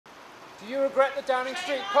Do you regret the Downing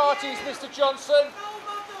Street parties, Mr Johnson?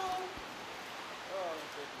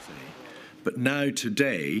 But now,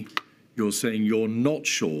 today, you're saying you're not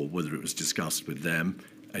sure whether it was discussed with them,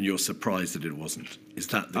 and you're surprised that it wasn't. Is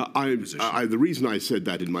that the position? The reason I said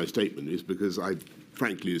that in my statement is because I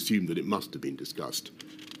frankly assumed that it must have been discussed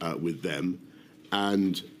with them,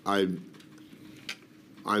 and I'm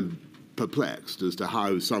perplexed as to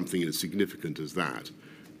how something as significant as that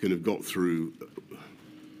can have got through.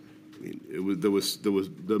 I mean,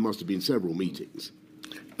 there must have been several meetings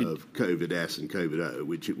of COVID-S and COVID-O,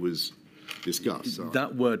 which it was discussed.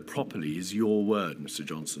 That word properly is your word, Mr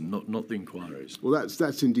Johnson, not the inquiry's. Well,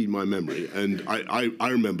 that's indeed my memory, and I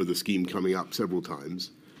remember the scheme coming up several times,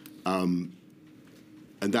 and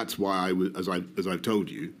that's why I was, as I've told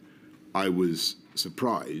you, I was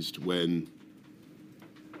surprised when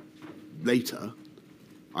later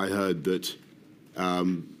I heard that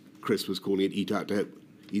Chris was calling it "Eat Out to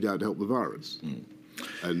Help the Virus,"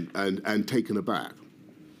 and taken aback.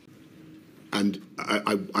 And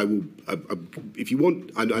I will, if you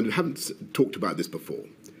want, I haven't talked about this before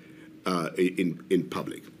in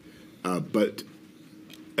public, and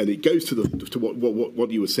it goes to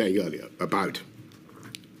what you were saying earlier about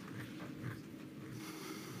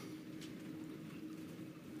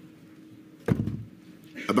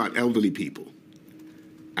elderly people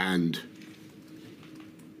and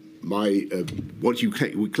my what you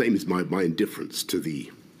claim is my indifference to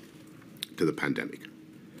the pandemic.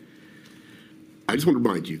 I just want to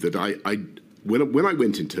remind you that when I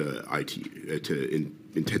went into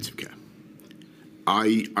intensive care,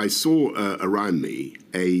 I saw around me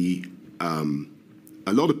a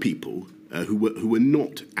lot of people who were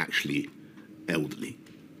not actually elderly,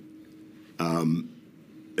 and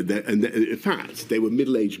in fact they were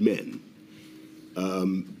middle-aged men,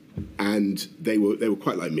 and they were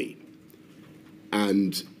quite like me,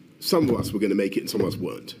 and some of us were going to make it and some of us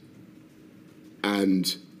weren't,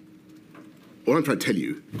 and what I'm trying to tell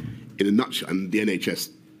you, in a nutshell, and the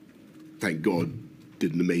NHS, thank God,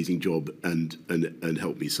 did an amazing job and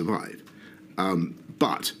helped me survive.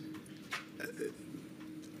 But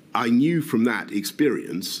I knew from that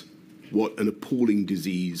experience what an appalling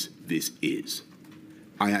disease this is.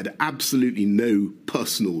 I had absolutely no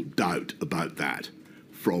personal doubt about that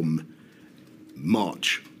from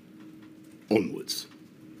March onwards.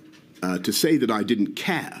 To say that I didn't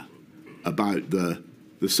care about the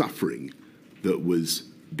suffering that was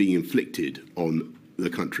being inflicted on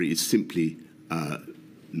the country is simply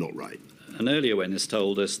not right. An earlier witness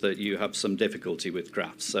told us that you have some difficulty with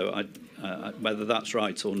graphs, so whether that's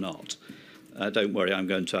right or not, don't worry, I'm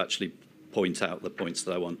going to actually point out the points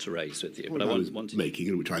that I want to raise with you. What I was making,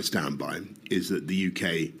 and which I stand by, is that the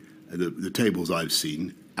UK, the tables I've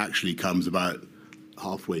seen, actually comes about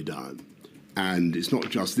halfway down. And it's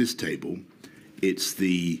not just this table, it's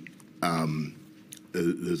the... I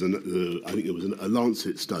think there was a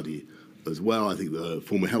Lancet study as well. I think the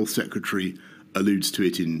former health secretary alludes to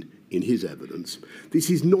it in his evidence. This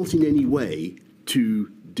is not in any way to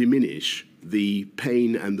diminish the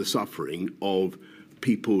pain and the suffering of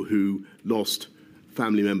people who lost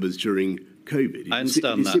family members during COVID. I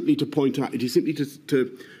understand that. It is simply to point out. It is simply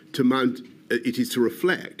to mount. It is to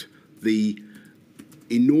reflect the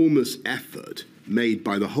enormous effort made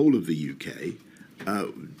by the whole of the UK.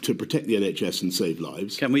 To protect the NHS and save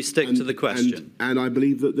lives. Can we stick to the question? And I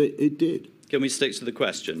believe that it did. Can we stick to the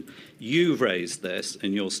question? You've raised this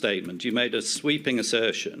in your statement. You made a sweeping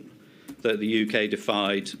assertion that the UK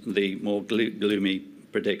defied the more gloomy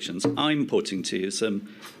predictions. I'm putting to you some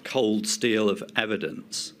cold steel of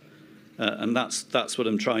evidence, and that's what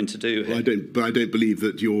I'm trying to do here. Well, I don't believe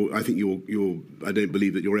that I don't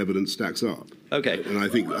believe that your evidence stacks up. Okay. And I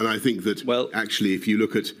think that actually, if you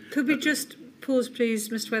look at, could we just pause, please,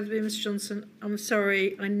 Mr. Weatherby, Mr. Johnson? I'm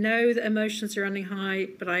sorry. I know that emotions are running high,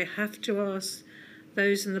 but I have to ask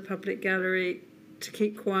those in the public gallery to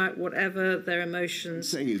keep quiet, whatever their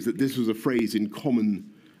emotions. What I'm saying is that this was a phrase in common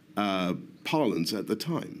parlance at the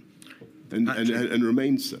time, and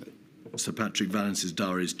remains so. Sir Patrick Valence's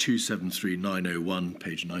diary is 273901,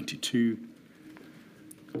 page 92.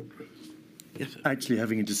 Yes, sir. Actually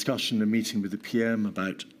having a discussion, a meeting with the PM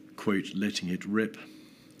about, quote, letting it rip.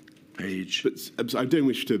 Page. But I don't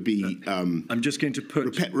wish to be I'm just going to put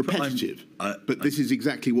repetitive, but this is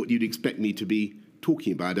exactly what you'd expect me to be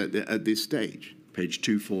talking about at this stage. Page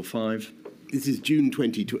 245. This is June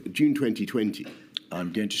 2020.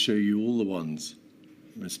 I'm going to show you all the ones,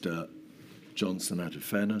 Mr. Johnson, out of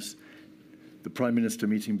fairness. The Prime Minister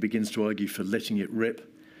meeting begins to argue for letting it rip,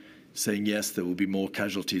 saying, yes, there will be more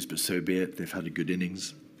casualties, but so be it. They've had a good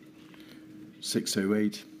innings.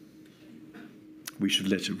 608. we should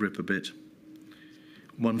let it rip a bit.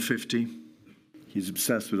 150, he's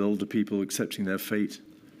obsessed with older people accepting their fate.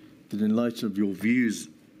 That in light of your views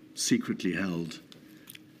secretly held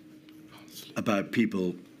about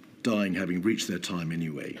people dying having reached their time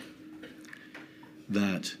anyway,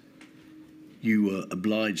 that you were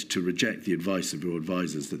obliged to reject the advice of your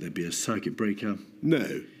advisors that there be a circuit breaker.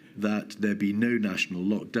 No. That there be no national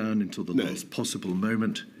lockdown until the last possible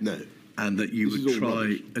moment. No. And that you would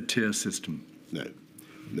try a tier system. No.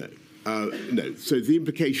 No. No. So the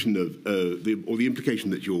implication of the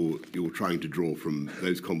implication that you're trying to draw from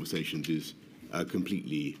those conversations is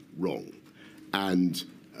completely wrong. And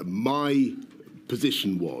my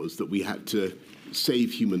position was that we had to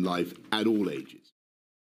save human life at all ages.